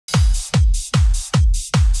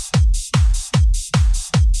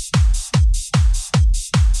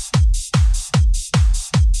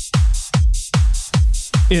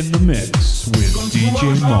In the mix with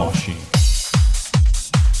DJ Marshy.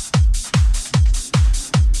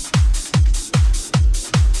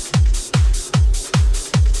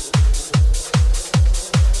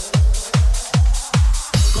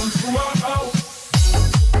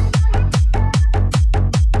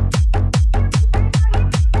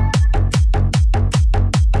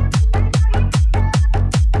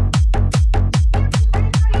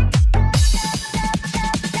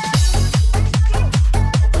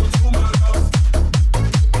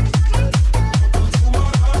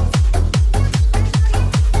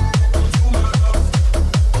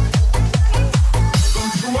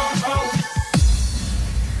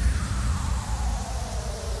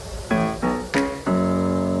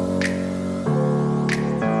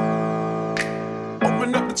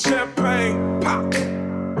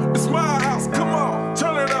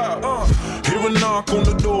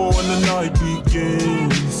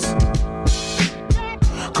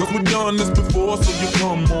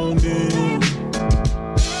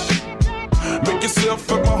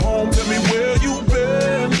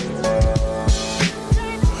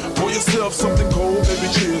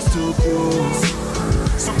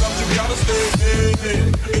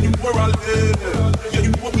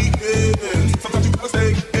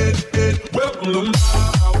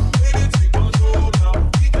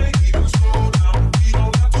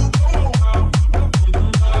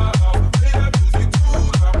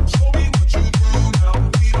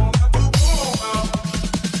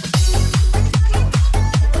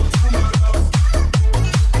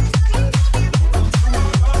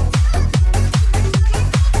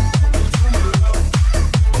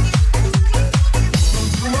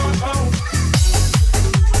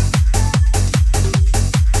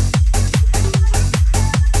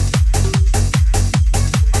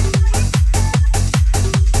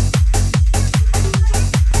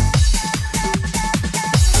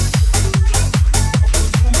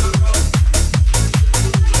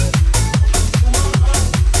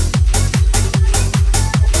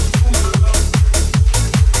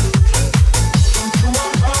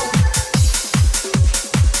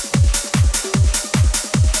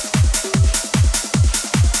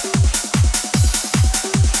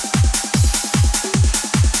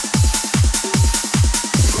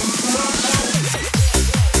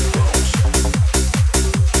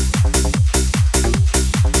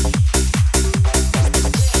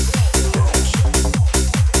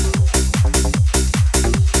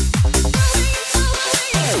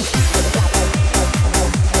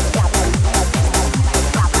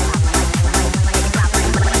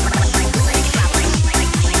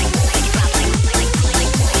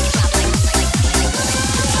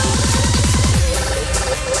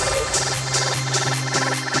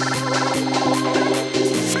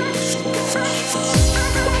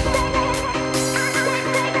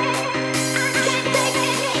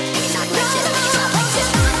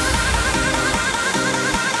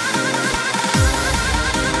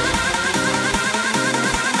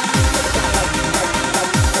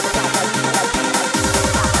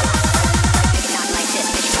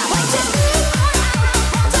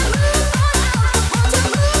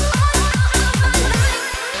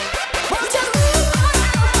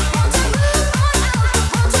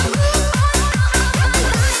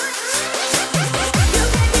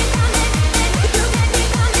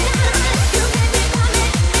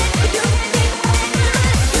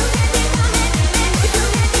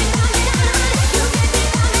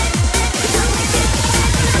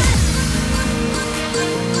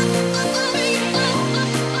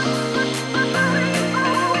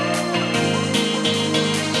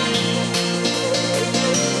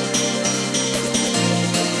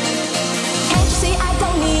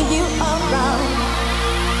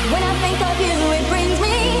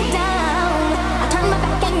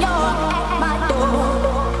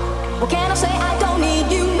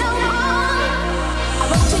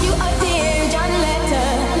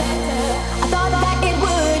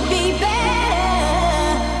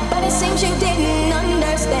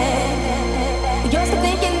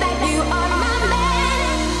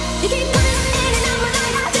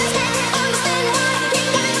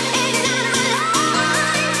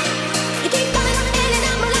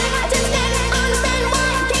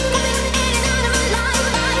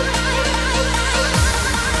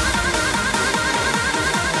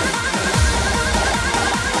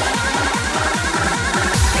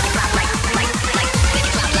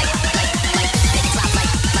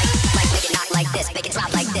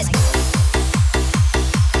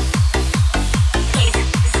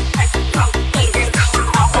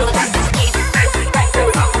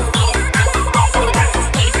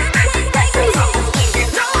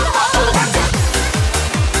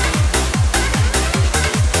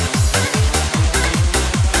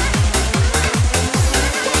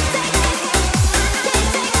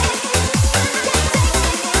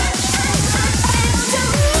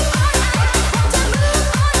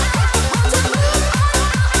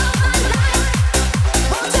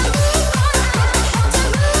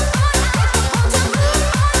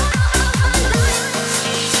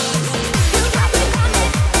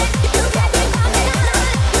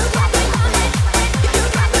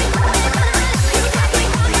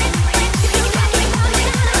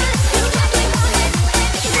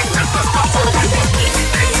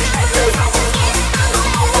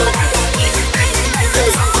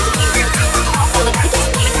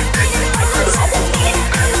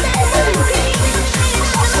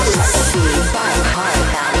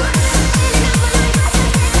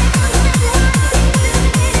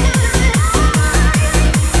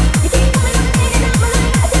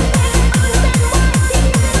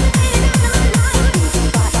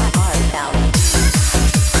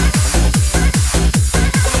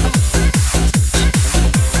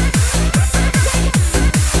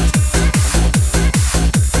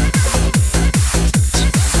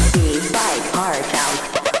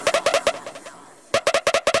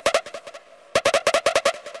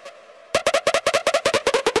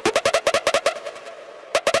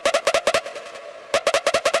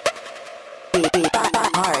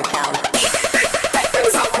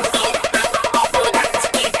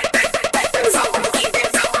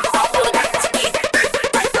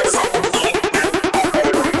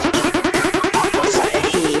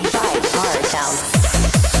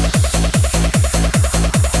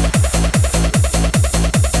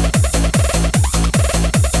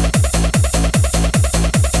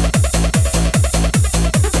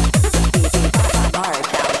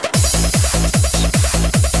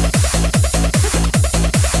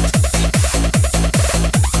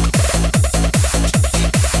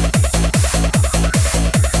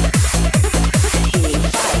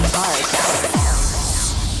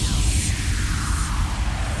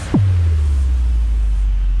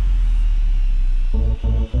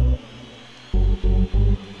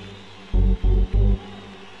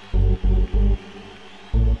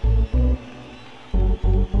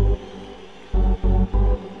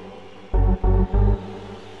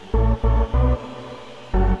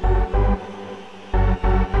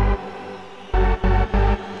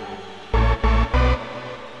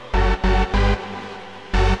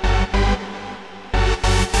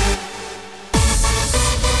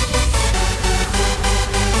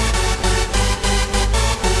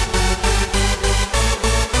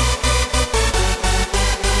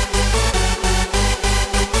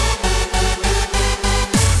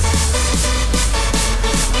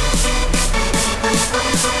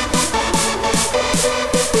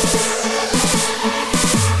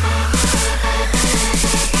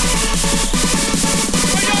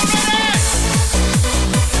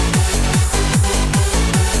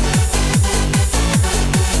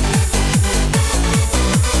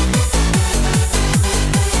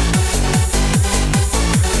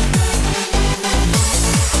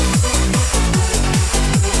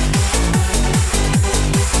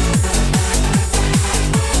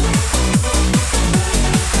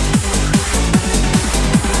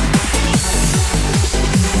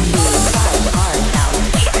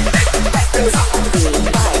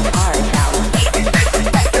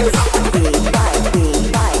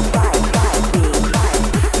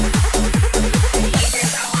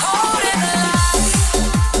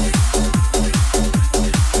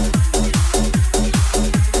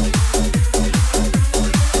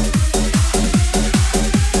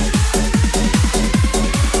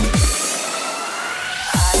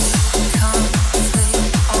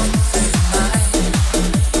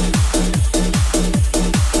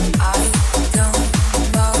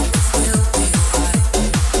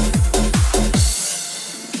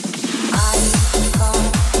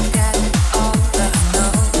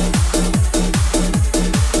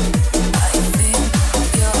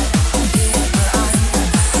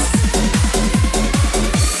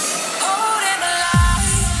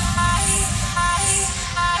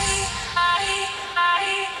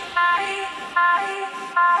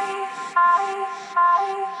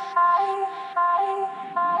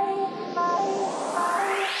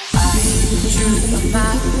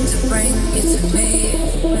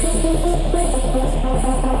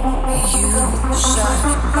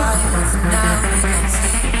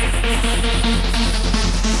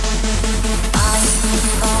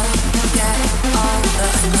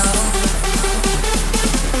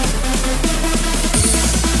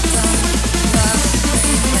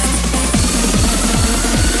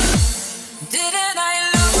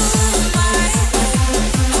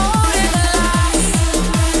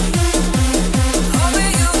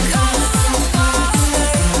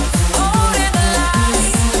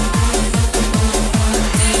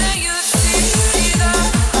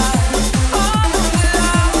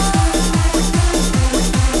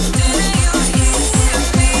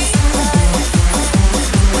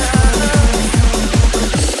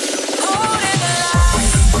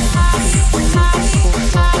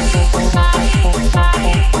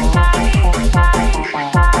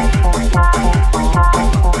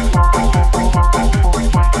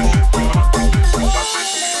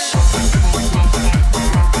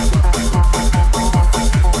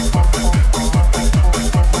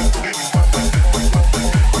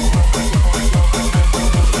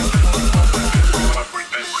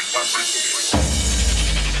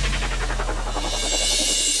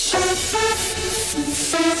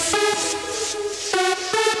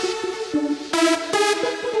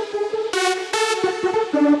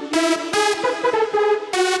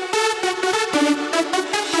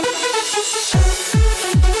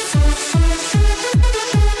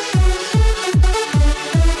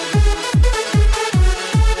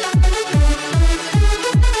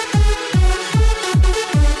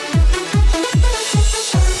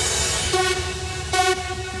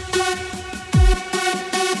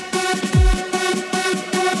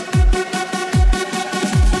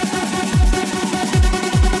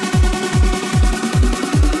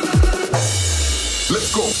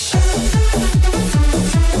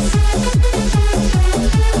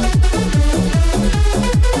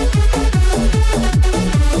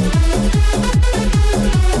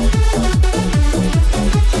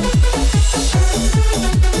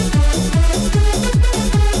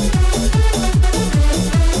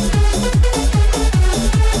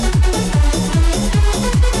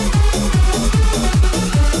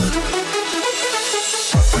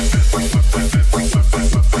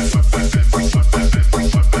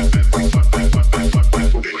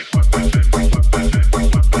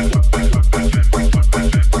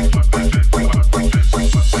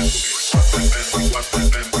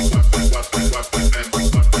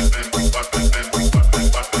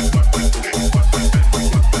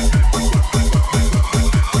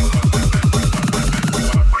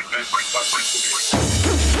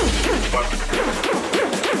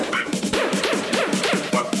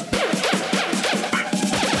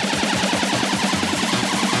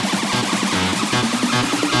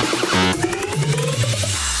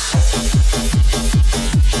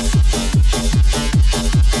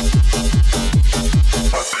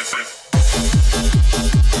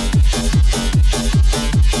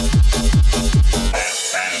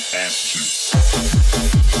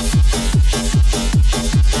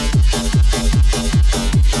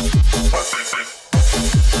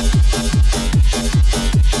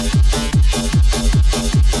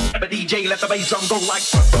 bass drum go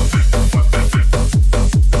like.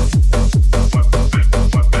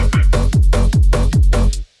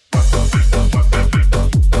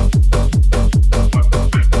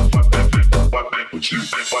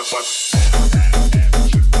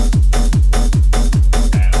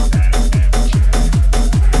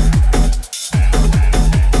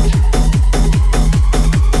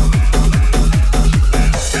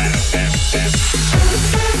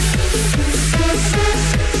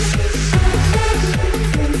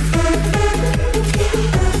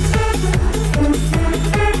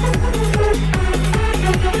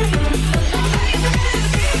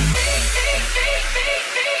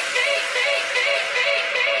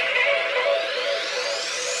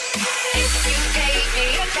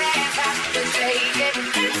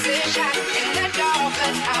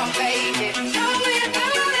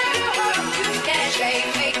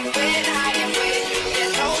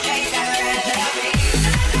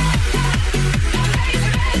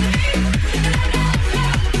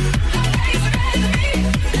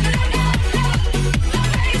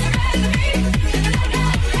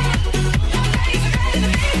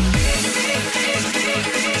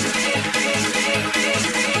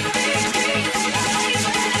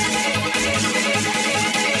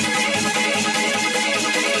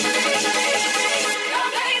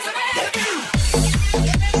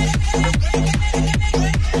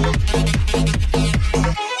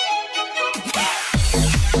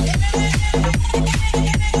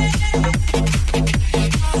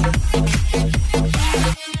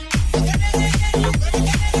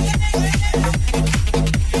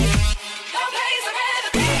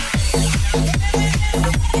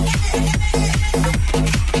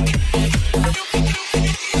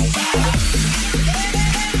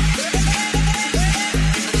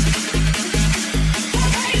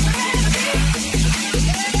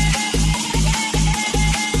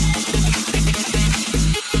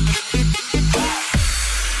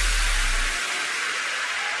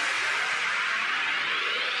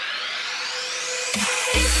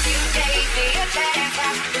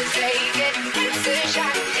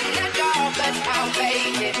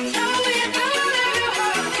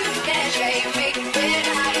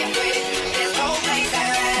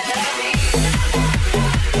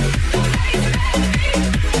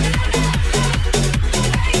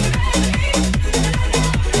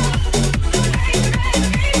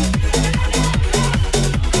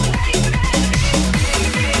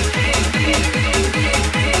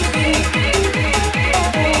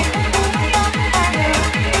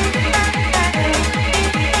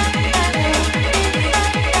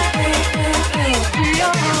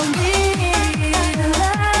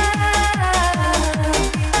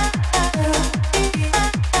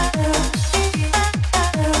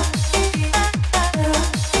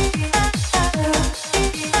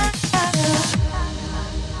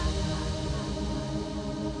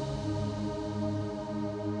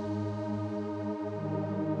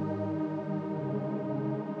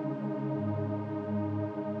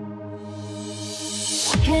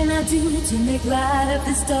 I do to make light of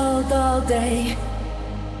this dull, dull day?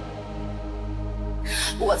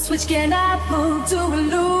 What switch can I pull to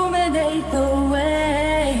illuminate the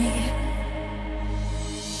way?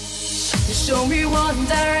 Show me one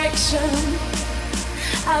direction,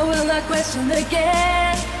 I will not question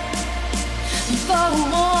again. For a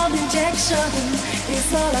warm injection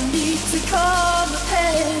is all I need to calm the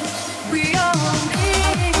pain. We all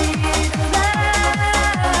need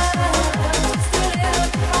love. Just a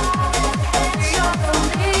little bit. We all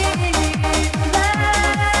need love. Just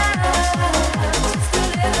a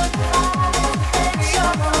little bit. We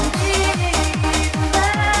all need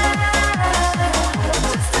love.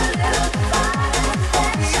 Just a little bit.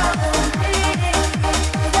 We all need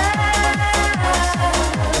love.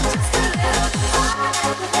 Just a little bit.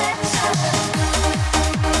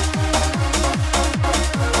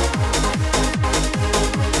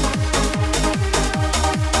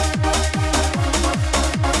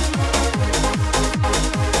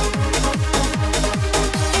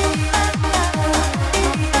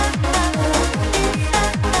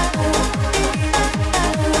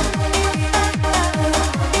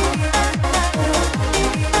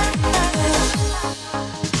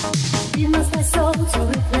 You must my soul to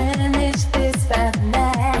replenish this bad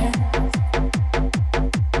land.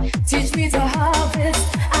 Teach me to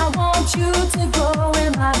harvest, I want you to grow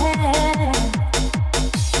in my hand.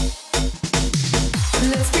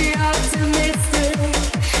 Let's be optimistic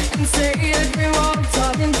and say that we won't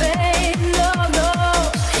talk in vain. No, no,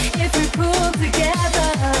 if we pull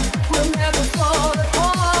together, we'll never fall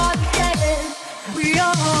apart again. We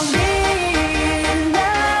all need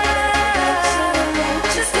love,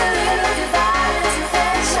 just a little divine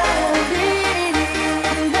intervention. Need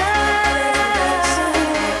love,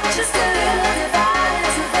 just a little divine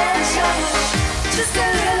intervention. Just a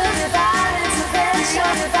little divine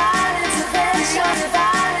intervention, divine intervention,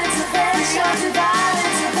 divine intervention, divine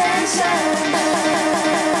intervention.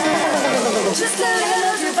 Just a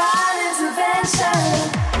little divine intervention.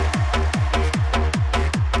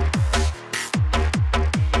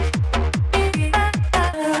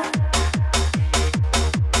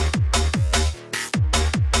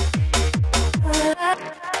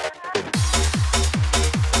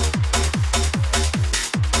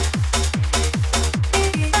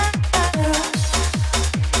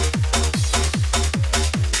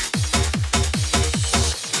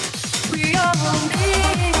 We all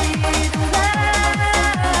need love.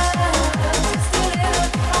 Just a little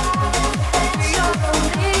bit. We all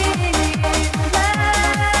need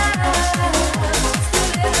love. Just a little bit.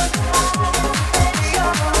 We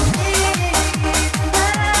all need love.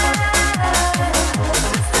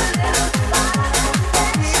 Just a little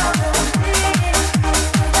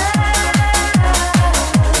bit. We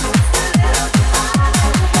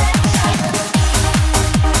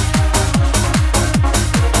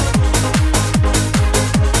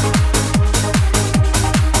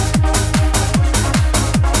all need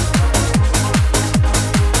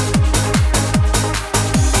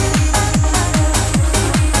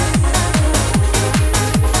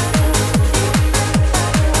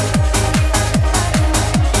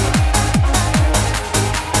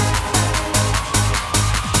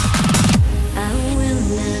I will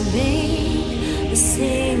not make the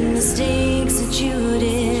same mistakes that you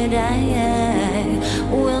did. I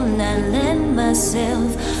will not let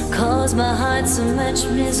myself cause my heart so much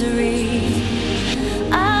misery.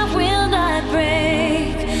 I will not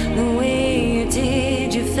break the way you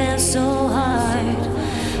did. You felt so hard.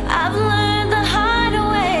 I've learned the hard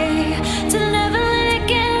way to never let it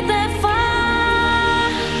get that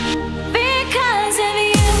far. Because of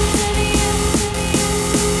you.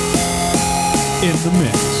 In the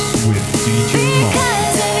mix with DJ Marshy.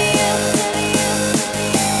 Because of you.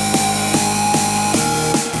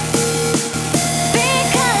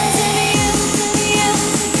 Because of you.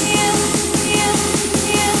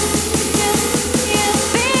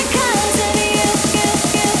 Because of you.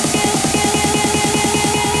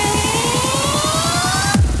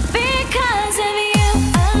 Because of you.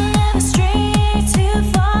 I never strayed too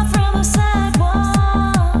far from a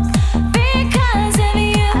sidewalk. Because of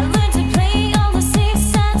you. I learned to play on the safe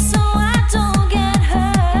side so I don't get hurt.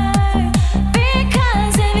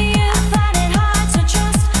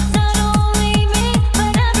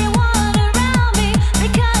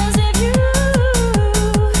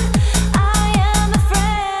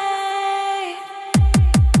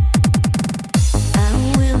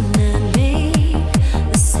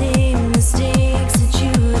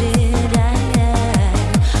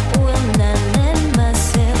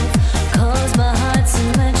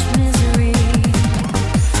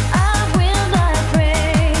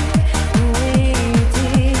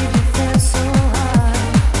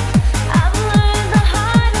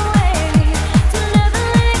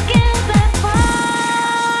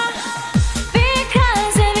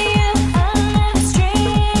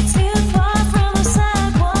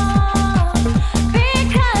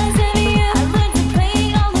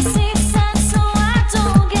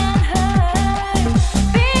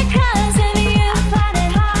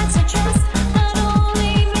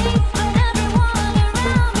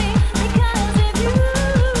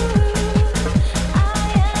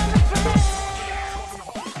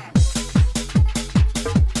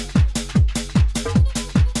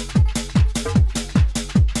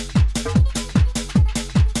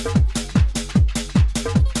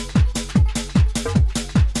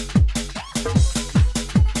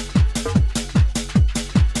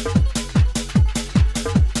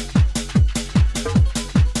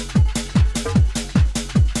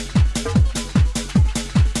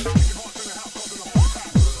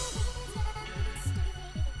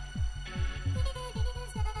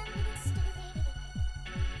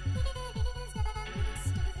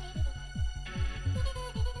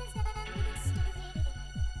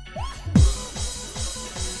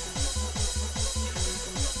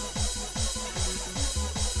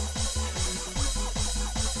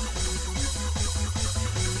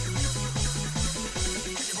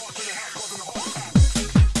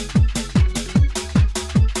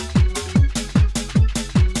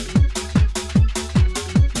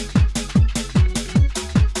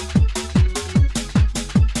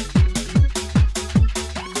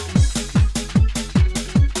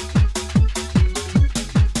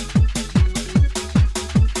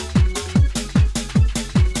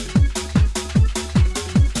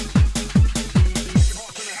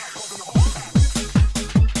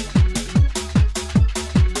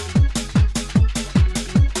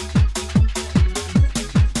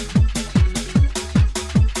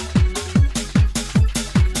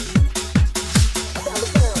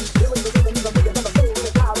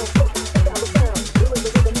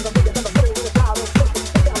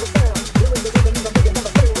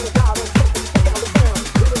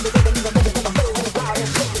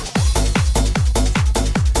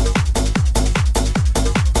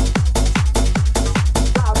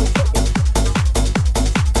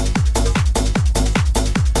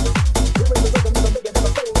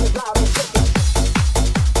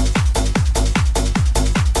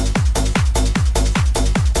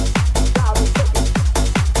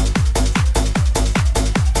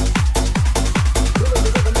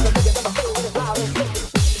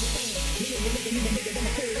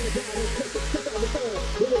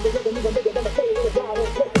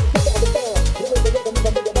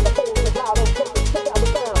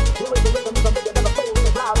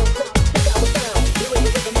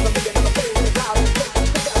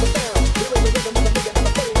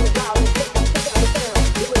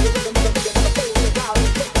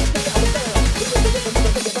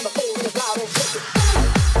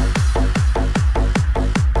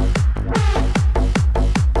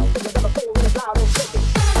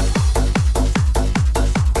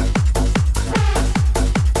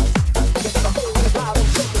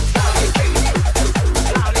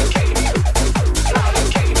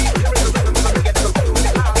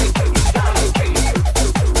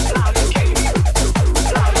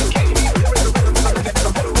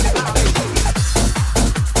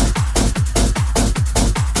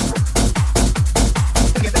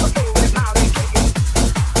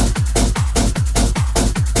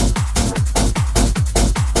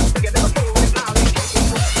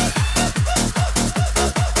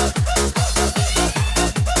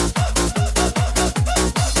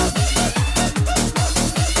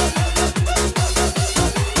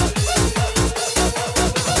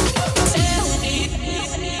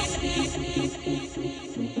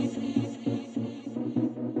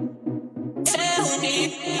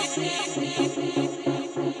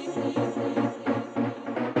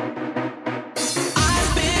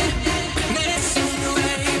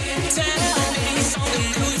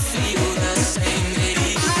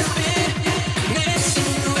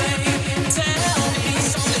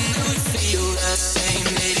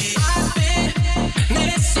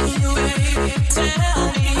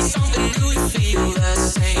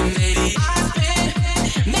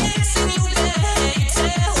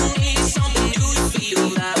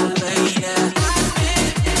 That way.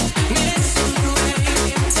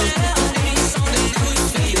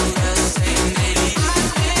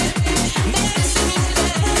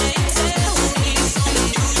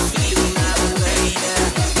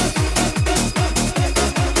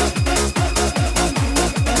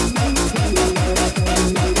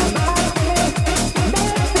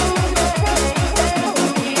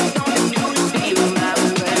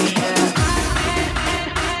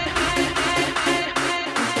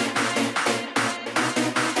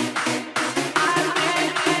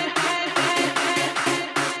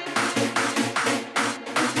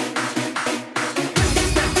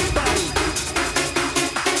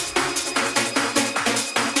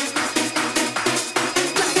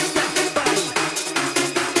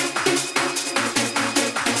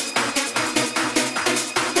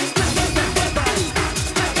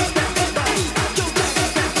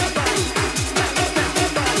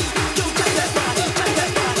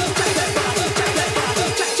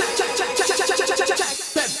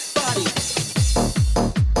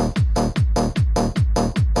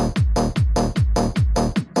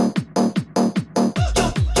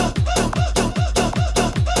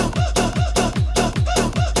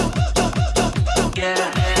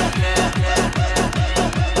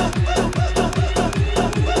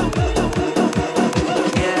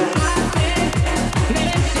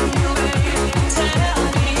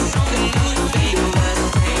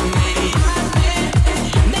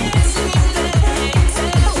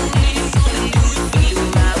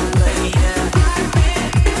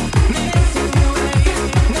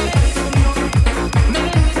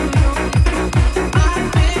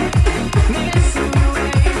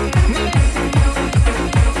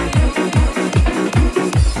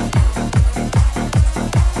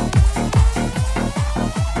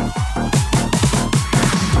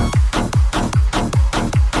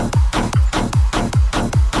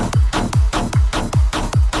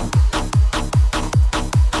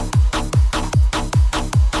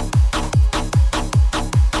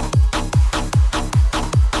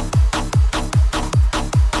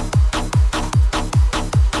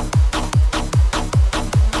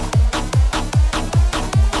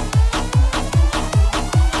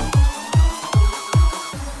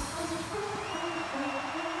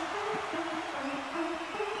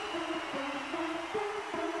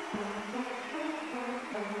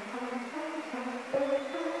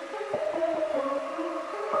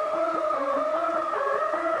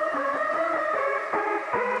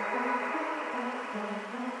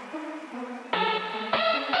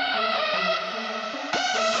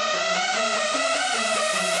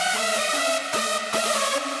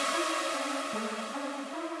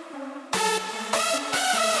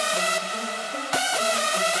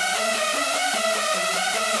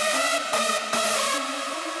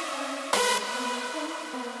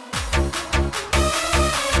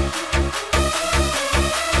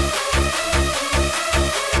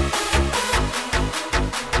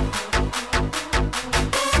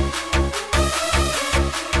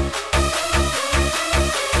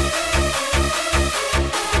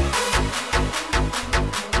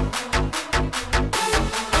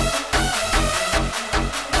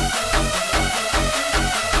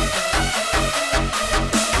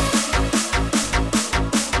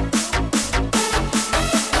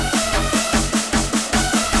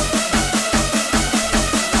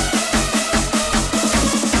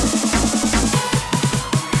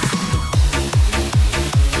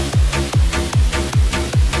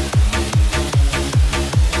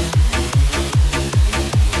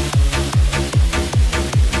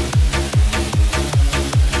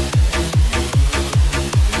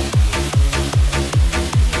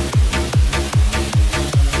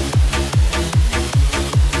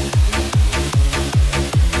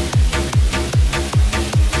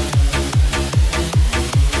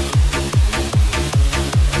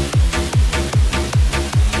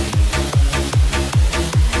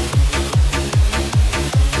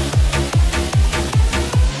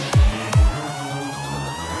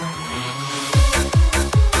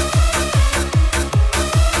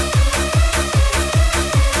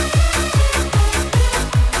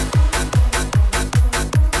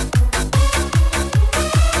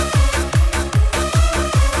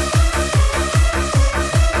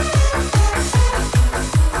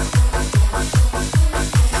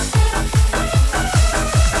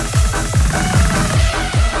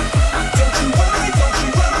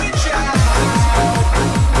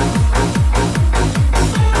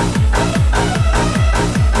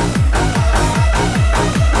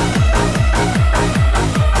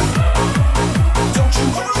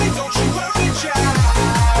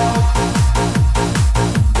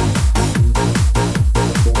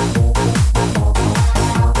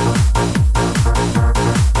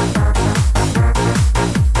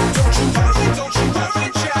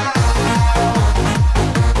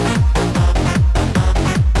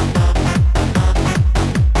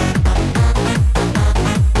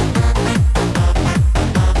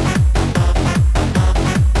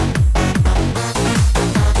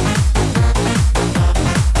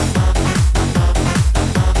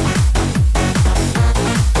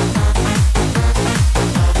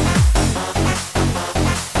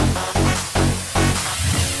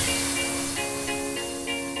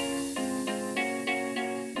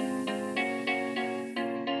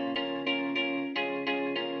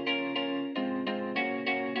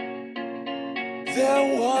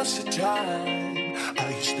 There was a time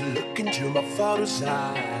I used to look into my father's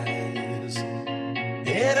eyes.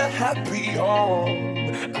 In a happy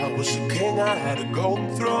home, I was a king, I had a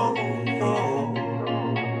golden throne.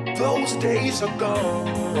 Those days are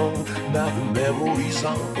gone, now the memories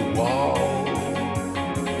on the wall.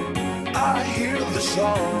 I hear the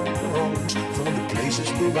songs from the places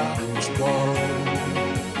where I was born.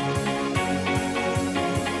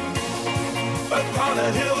 Upon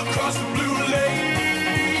a hill across the blue lake,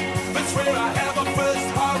 that's where I had my first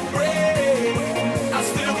heartbreak. I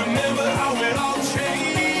still remember how it all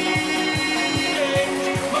changed.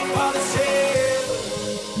 My father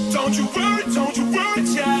said, don't you worry,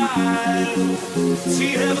 child.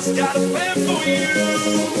 See, heaven's got a plan for you.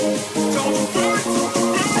 Don't you worry,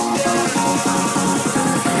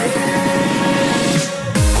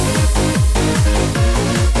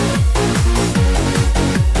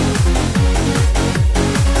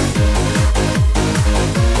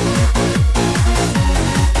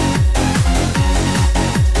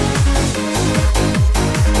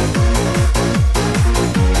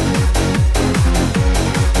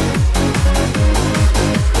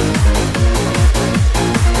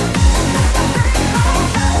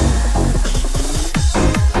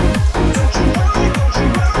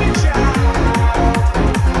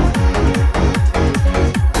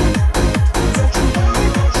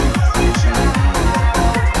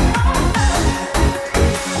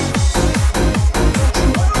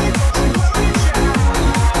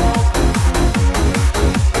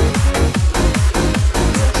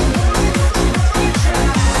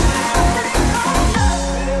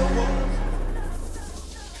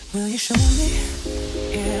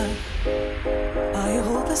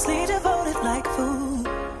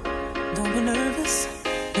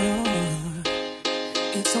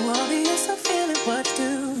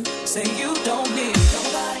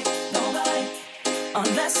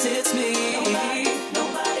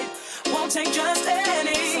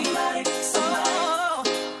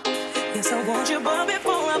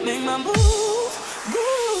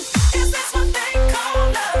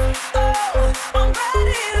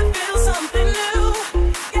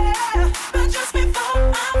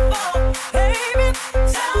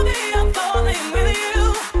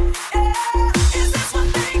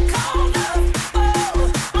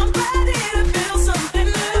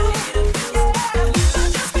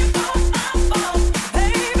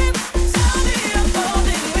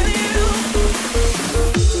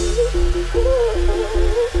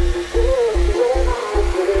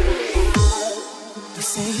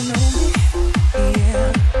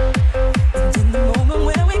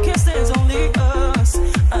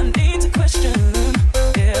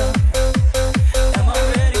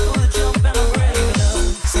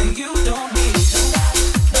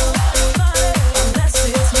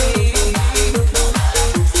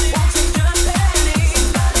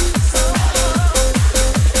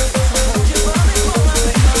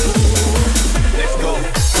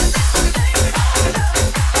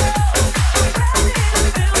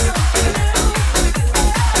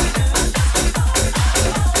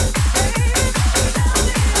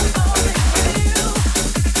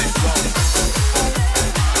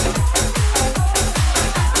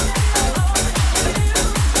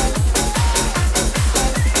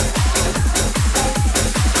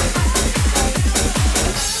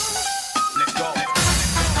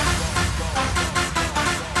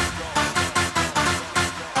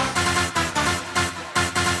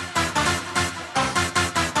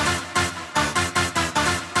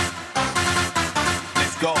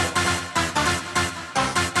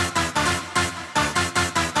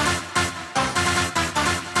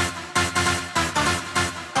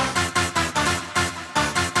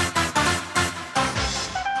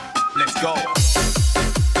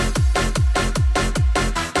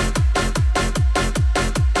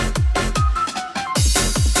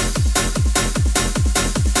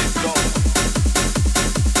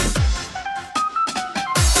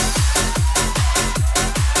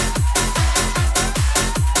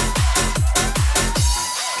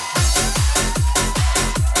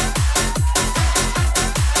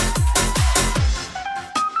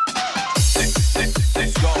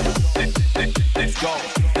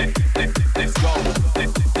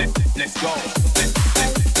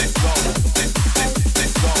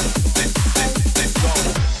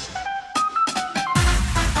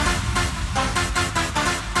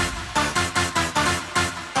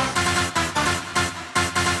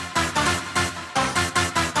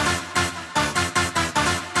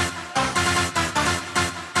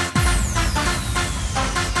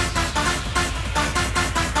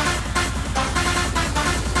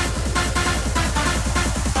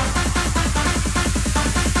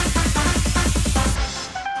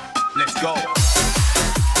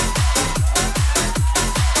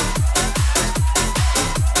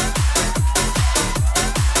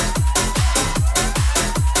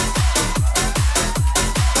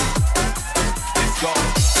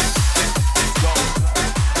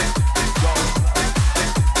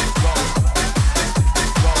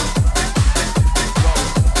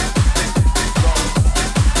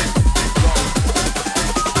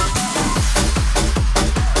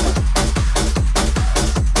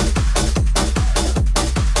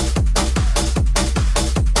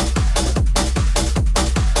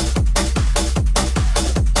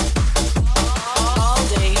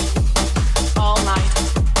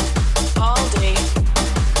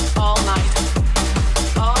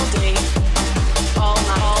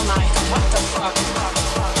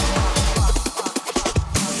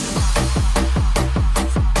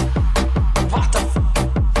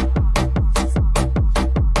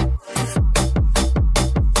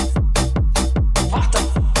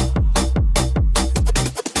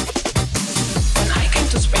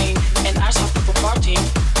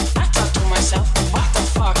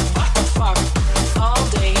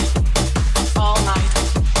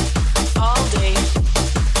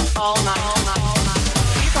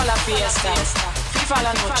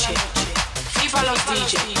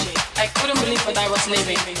 was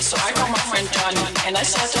leaving, so I called my friend Johnny, and I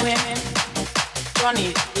said to him,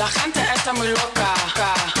 Johnny, la gente está muy loca.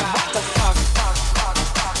 What the fuck?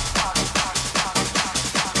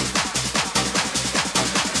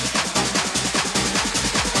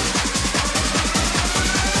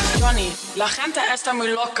 Johnny, la gente está muy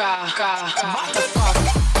loca. What the fuck?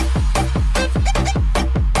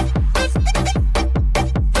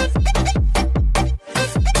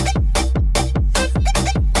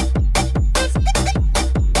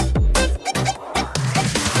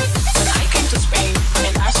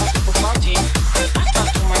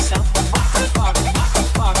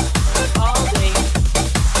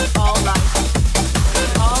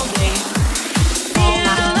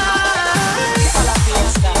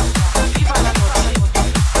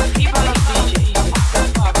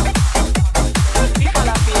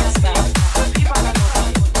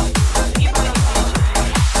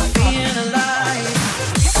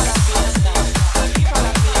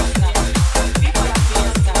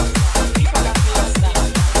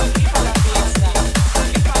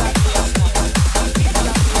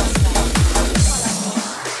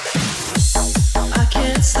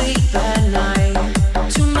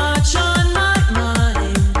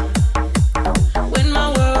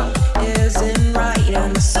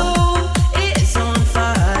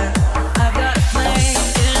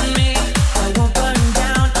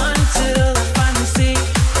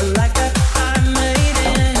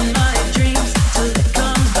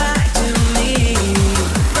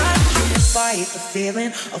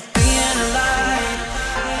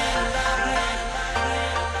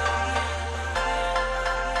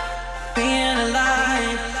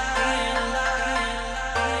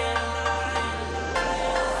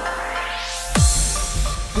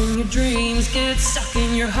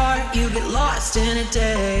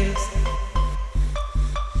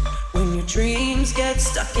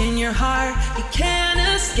 Stuck in your heart, you can't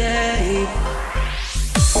escape.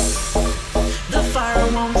 The fire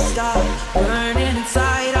won't stop burning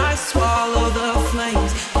inside. I swallow the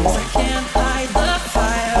flames, 'cause I can't hide. The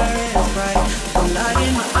fire is bright, the light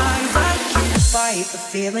in my eyes. I can't fight the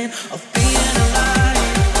feeling of being alive.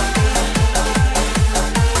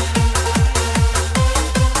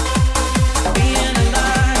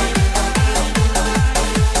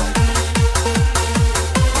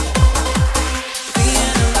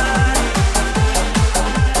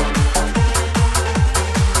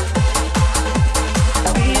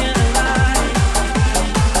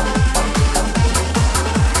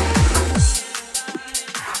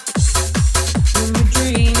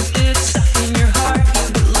 Dreams get stuck in your heart,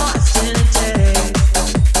 you get lost in a day.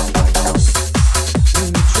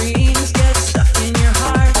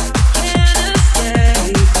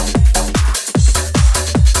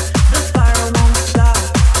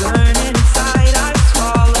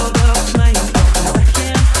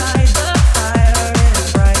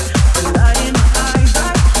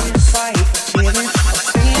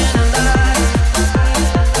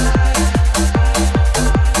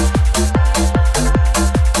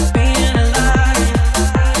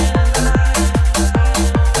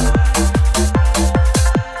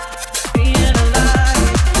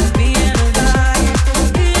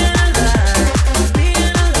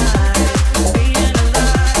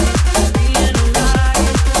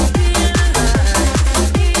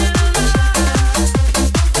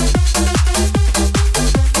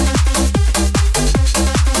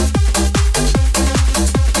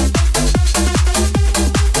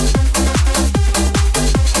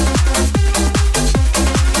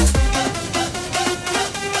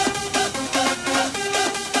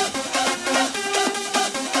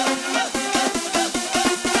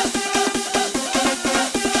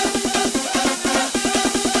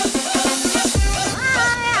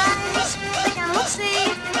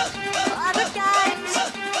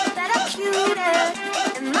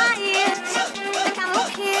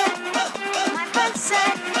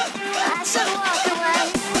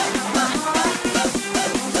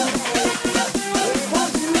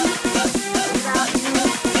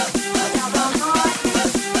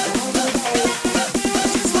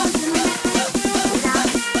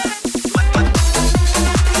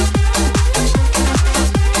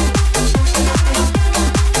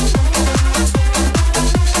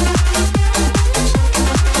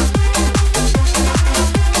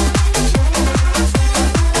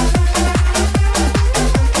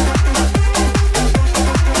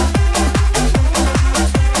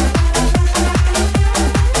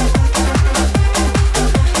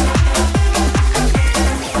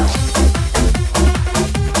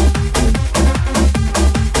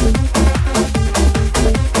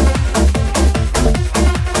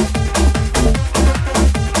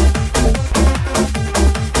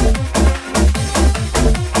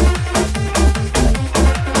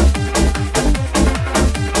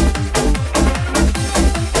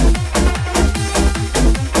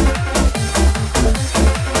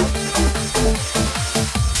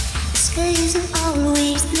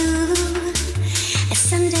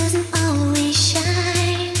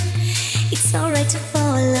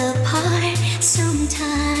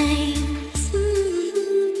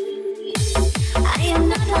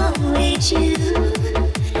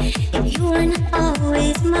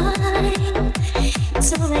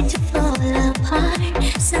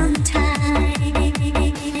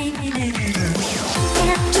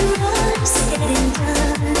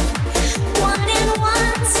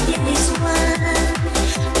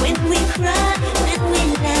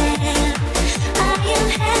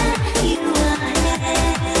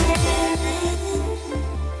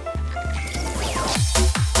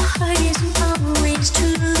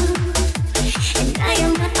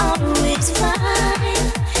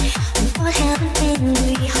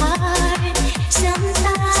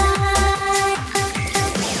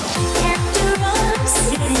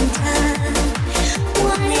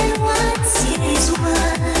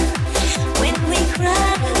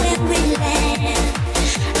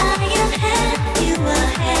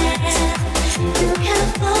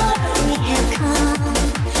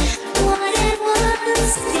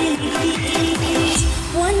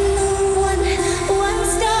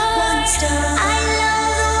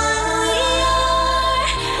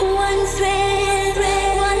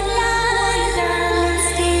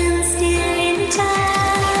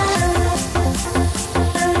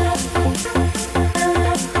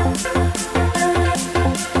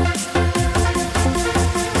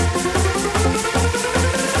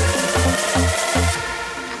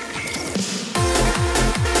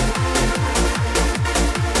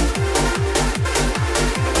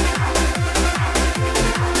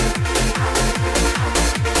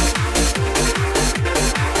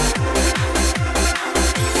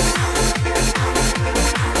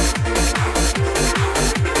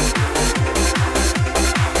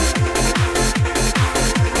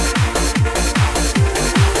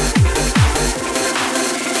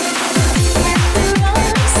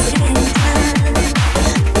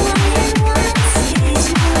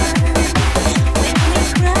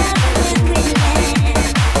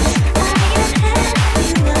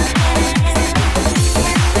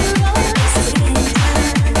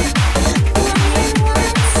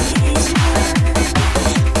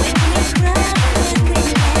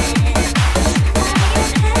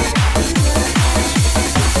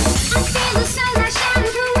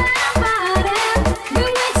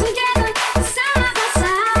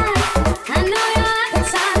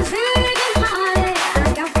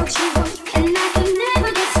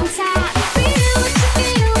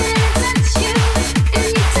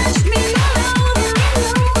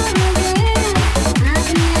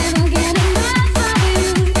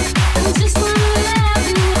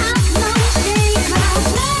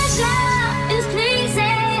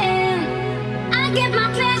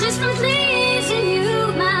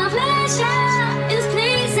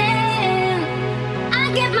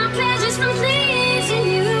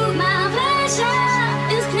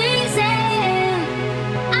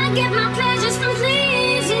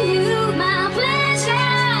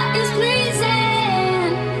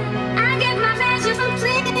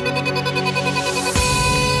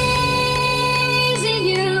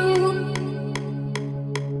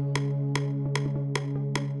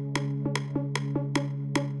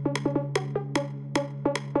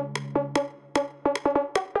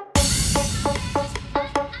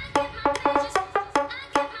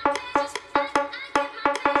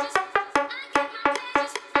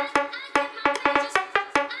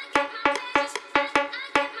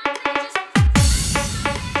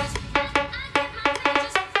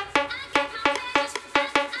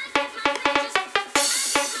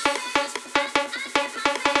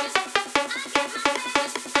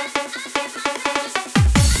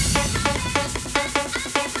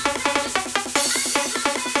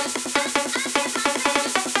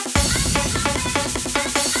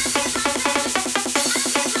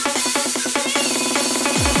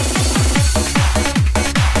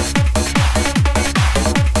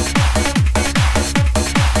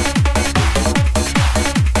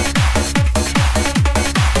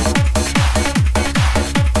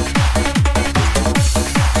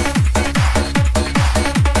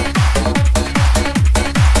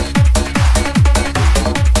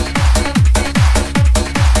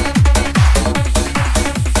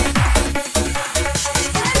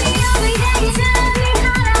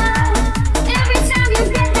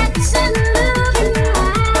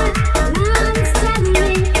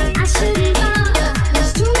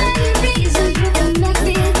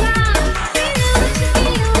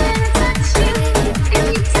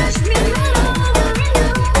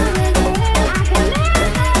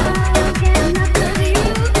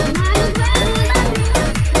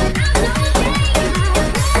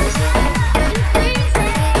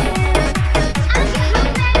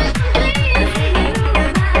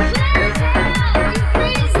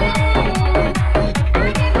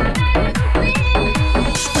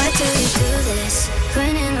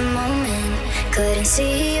 Couldn't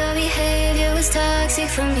see your behavior was toxic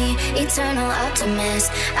for me. Eternal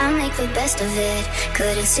optimist, I make the best of it.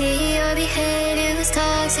 Couldn't see your behavior was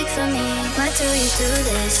toxic for me. Why do you do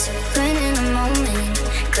this when in a moment?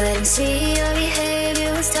 Couldn't see your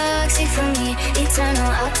behavior was toxic for me.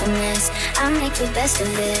 Eternal optimist, I make the best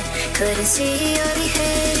of it. Couldn't see your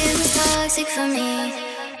behavior was toxic for me.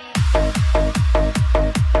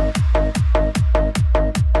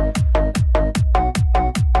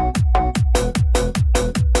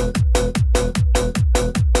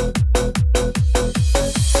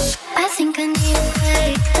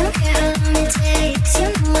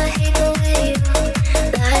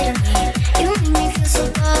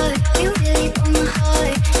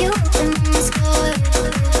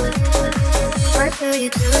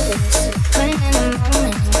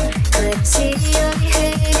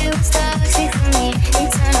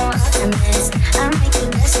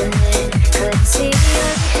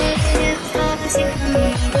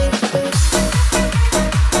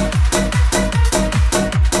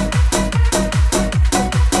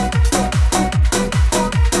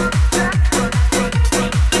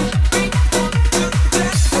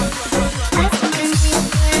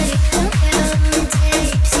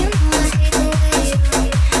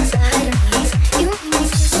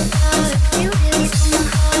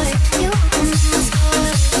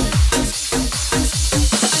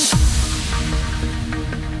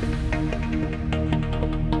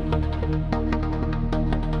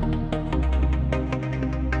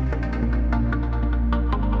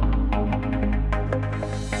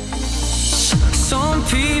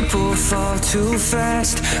 Too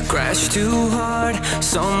fast, crash too hard.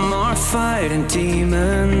 Some are fighting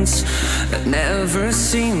demons that never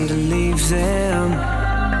seem to leave them.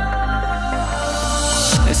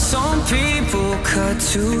 And some people cut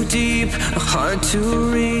too deep, hard to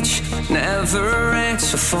reach, never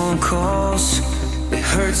answer phone calls. It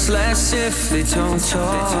hurts less if they don't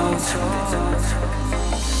talk.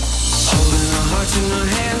 Holding our hearts in our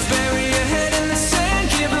hands, bury your head in the sand,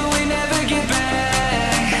 give but we never get back.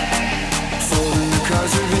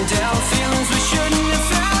 Cause we've been down, feelings we shouldn't have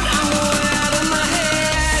found. I'm going out of my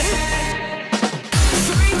head.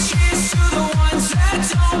 3 cheers to the ones that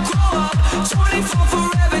don't grow up. 24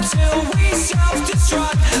 forever till we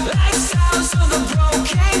self-destruct. Lifestyles of the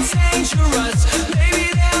broken, dangerous. Maybe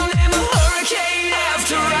they'll name a hurricane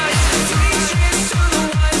after us. 3 cheers to the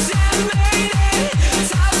ones that made it.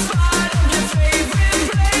 Top spot on your favorite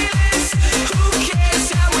playlist. Who cares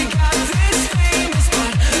how we got this famous?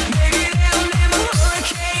 But maybe they'll name a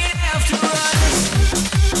hurricane after us.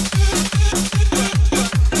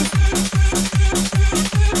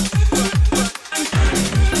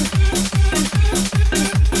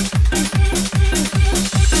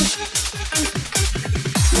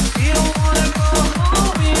 We don't wanna go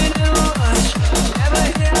home in a rush. Never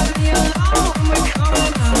hit me alone when we're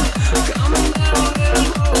coming up. Coming down in a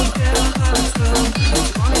hotel.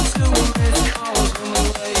 22 missed calls when we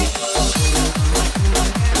wake up.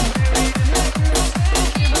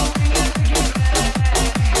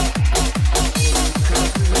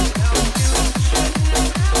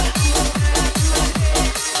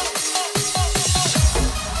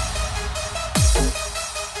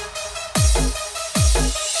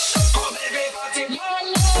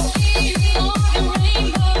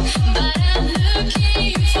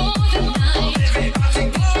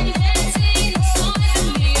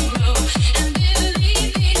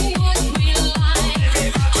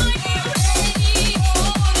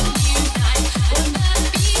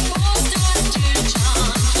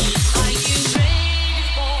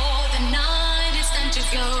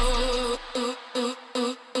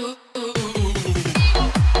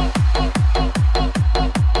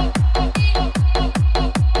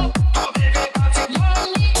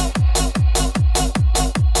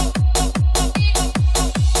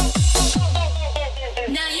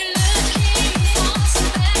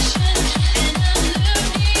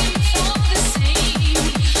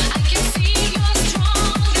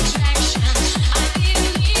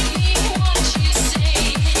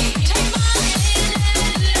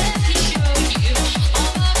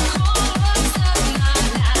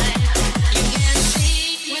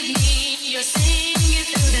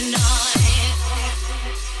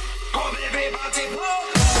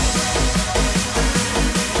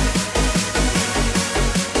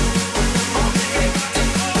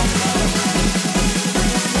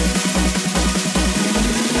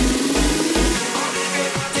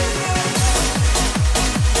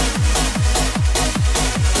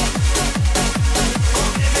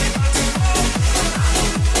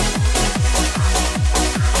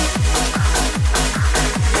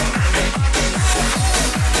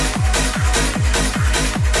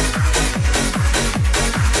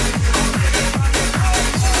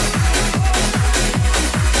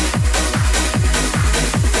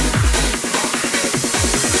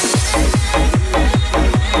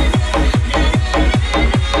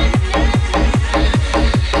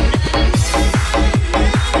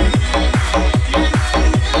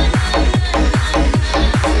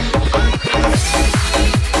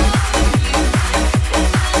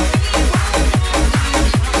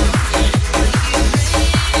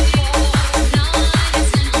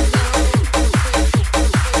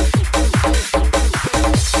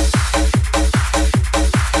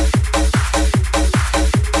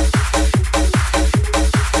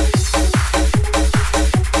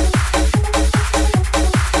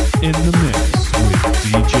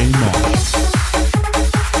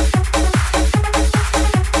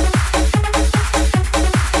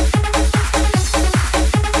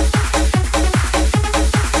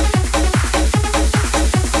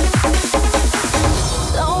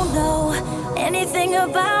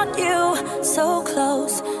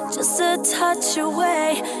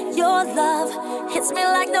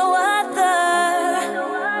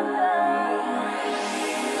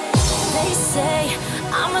 They say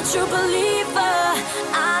I'm a true believer.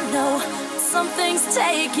 I know something's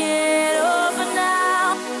taking over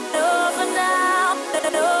now, over now,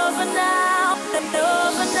 over now,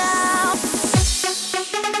 over now.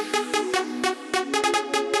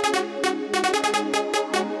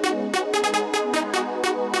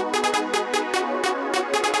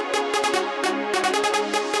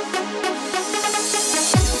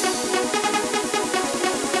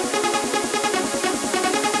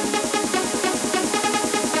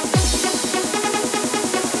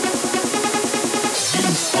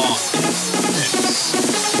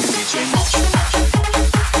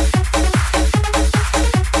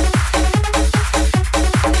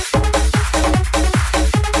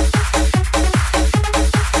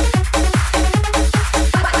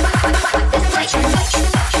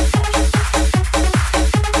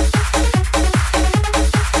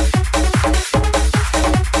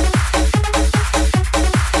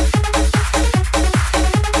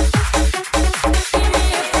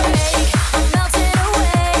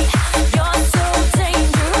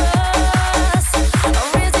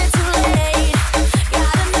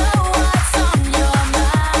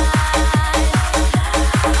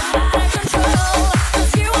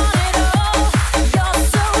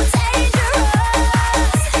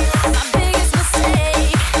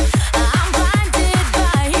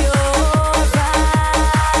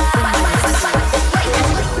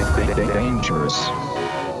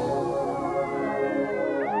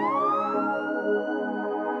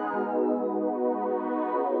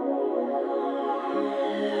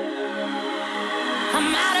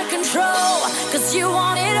 I'm out of control, 'cause you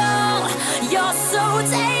want it all. You're so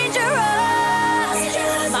dangerous.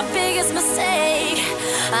 My biggest mistake,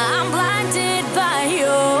 I'm blinded by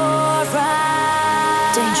your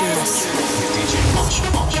eyes. Dangerous.